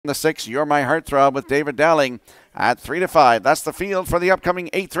The 6, You're My Heartthrob with David Dowling at 3-5. That's the field for the upcoming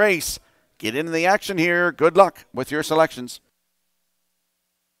 8th race. Get into the action here. Good luck with your selections.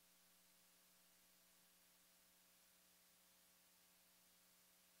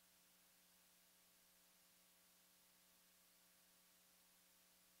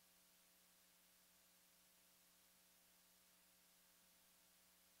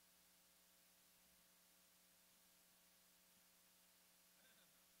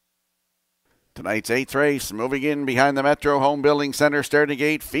 Tonight's 8th race, moving in behind the Metro Home Building Center starting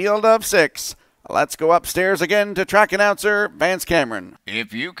gate, field of 6. Let's go upstairs again to track announcer Vance Cameron.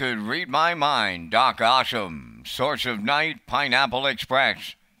 If you could read my mind, Doc Awesome, Source of Night, Pineapple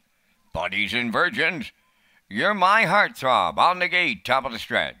Express, Buddies and Virgins, You're My Heartthrob, on the gate, top of the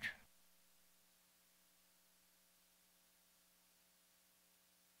stretch.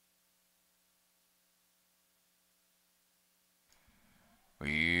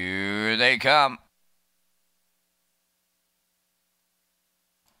 Here they come.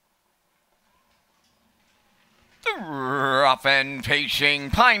 Rough and pacing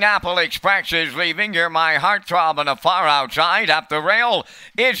Pineapple Express is leaving. You're My Heartthrob on the far outside. Up the rail,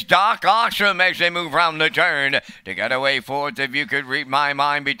 it's Doc Awesome as they move round the turn. To get away fourth, if you could read my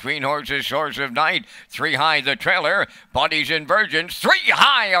mind, between horses, Source of Night. 3 high the trailer, Buddies and Virgins. 3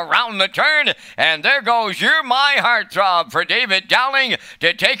 high around the turn. And there goes You're My Heartthrob for David Dowling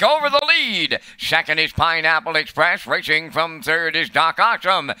to take over the lead. Second is Pineapple Express. Racing from third is Doc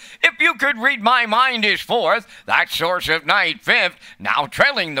Awesome. If you could read my mind is fourth. That's Source of Night, 5th. Now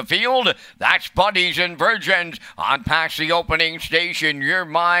trailing the field, that's Buddies and Virgins. On past the opening station, You're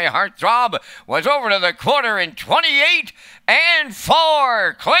My Heartthrob was over to the quarter in 28 and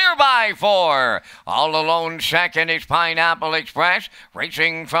 4. Clear by 4. All alone second is Pineapple Express.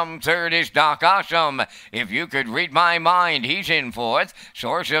 Racing from third is Doc Awesome. If you could read my mind, he's in 4th.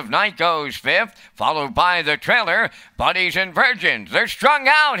 Source of Night goes 5th, followed by the trailer, Buddies and Virgins. They're strung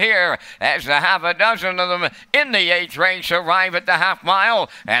out here as the half a dozen of them in the 8th race arrive at the half mile.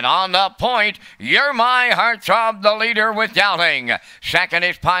 And on the point, You're My Heartthrob, the leader with Dowling. Second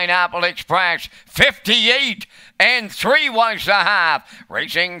is Pineapple Express, 58 and 3 was the half.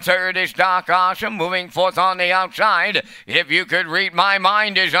 Racing third is Doc Awesome, moving fourth on the outside. If you could read my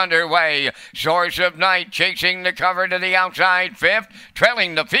mind is underway. Source of Night chasing the cover to the outside, 5th.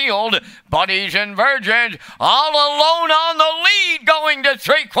 Trailing the field, Buddies and Virgins, all alone on the lead, going to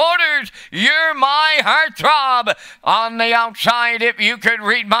 3/4. You're My Heartthrob on the outside. If you could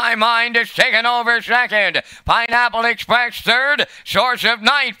read my mind is taking over second. Pineapple Express third. Source of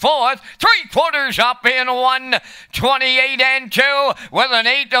Night fourth. 3/4 up in 1:28 and 2 with an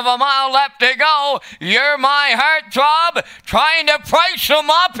 1/8 of a mile left to go. You're My Heartthrob trying to price them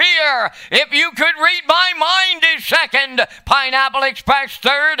up here. If you could read my mind is second. Pineapple Express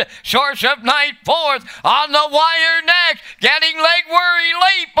third. Source of Night fourth. On the wire next. Getting leg worry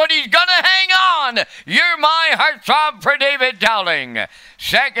late, but he's gonna hang on. You're My Heartthrob for David Dowling.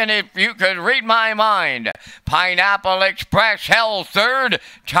 Second, if you could read my mind. Pineapple Express held third.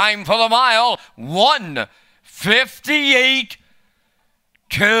 Time for the mile,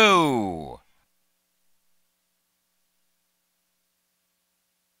 1:58.2.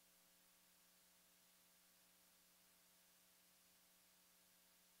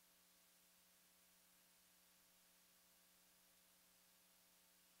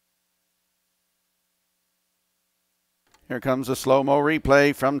 Here comes a slow-mo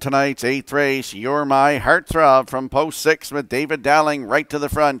replay from tonight's 8th race. You're My Heartthrob from post 6 with David Dowling right to the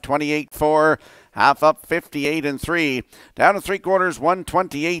front, 28-4. Half up, 58 and 3. Down to 3/4,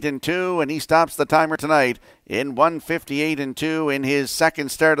 128 and 2, and he stops the timer tonight in 158 and 2 in his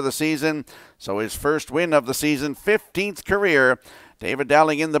second start of the season. So his first win of the season, 15th career. David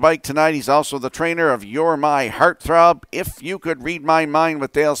Dowling in the bike tonight. He's also the trainer of You're My Heartthrob. If you could read my mind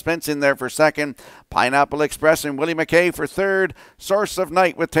with Dale Spence in there for second. Pineapple Express and Willie McKay for third. Source of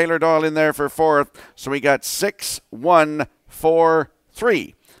Night with Taylor Doyle in there for fourth. So we got 6, 1, 4,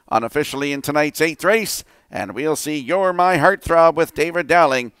 3 unofficially in tonight's 8th race. And we'll see You're My Heartthrob with David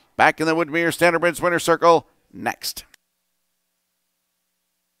Dowling back in the Woodmere Standardbridge Winner's Circle next.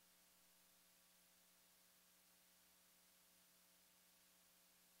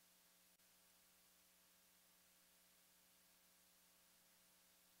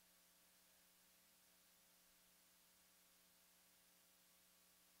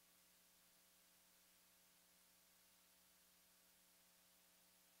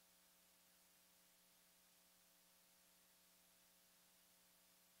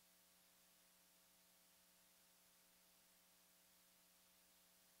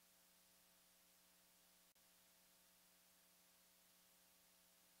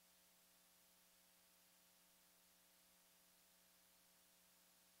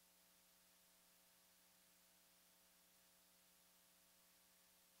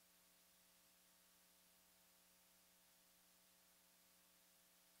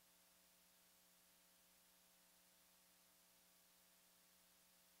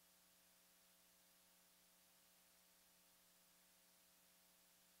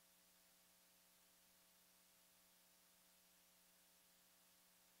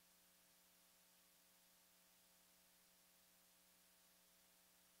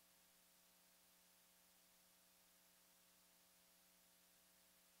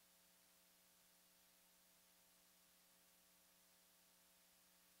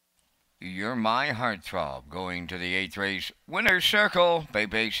 You're My Heartthrob going to the 8th race. Winner's Circle by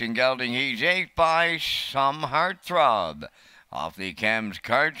Pacing Gelding. He's 8 by Some Heartthrob. Off the Chems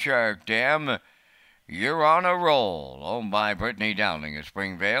Card Shark Dam. You're on a Roll. Owned by Brittany Dowling of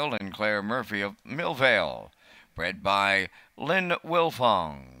Springvale and Claire Murphy of Millvale. Bred by Lynn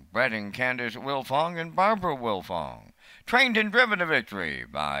Wilfong. Bred and Candace Wilfong and Barbara Wilfong. Trained and driven to victory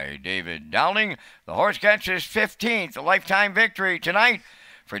by David Dowling. The horse gets his 15th lifetime victory tonight.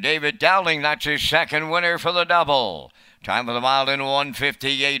 For David Dowling, that's his second winner for the double. Time of the mile in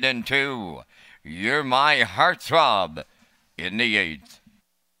 1:58 and 2. You're My Heartthrob in the 8th.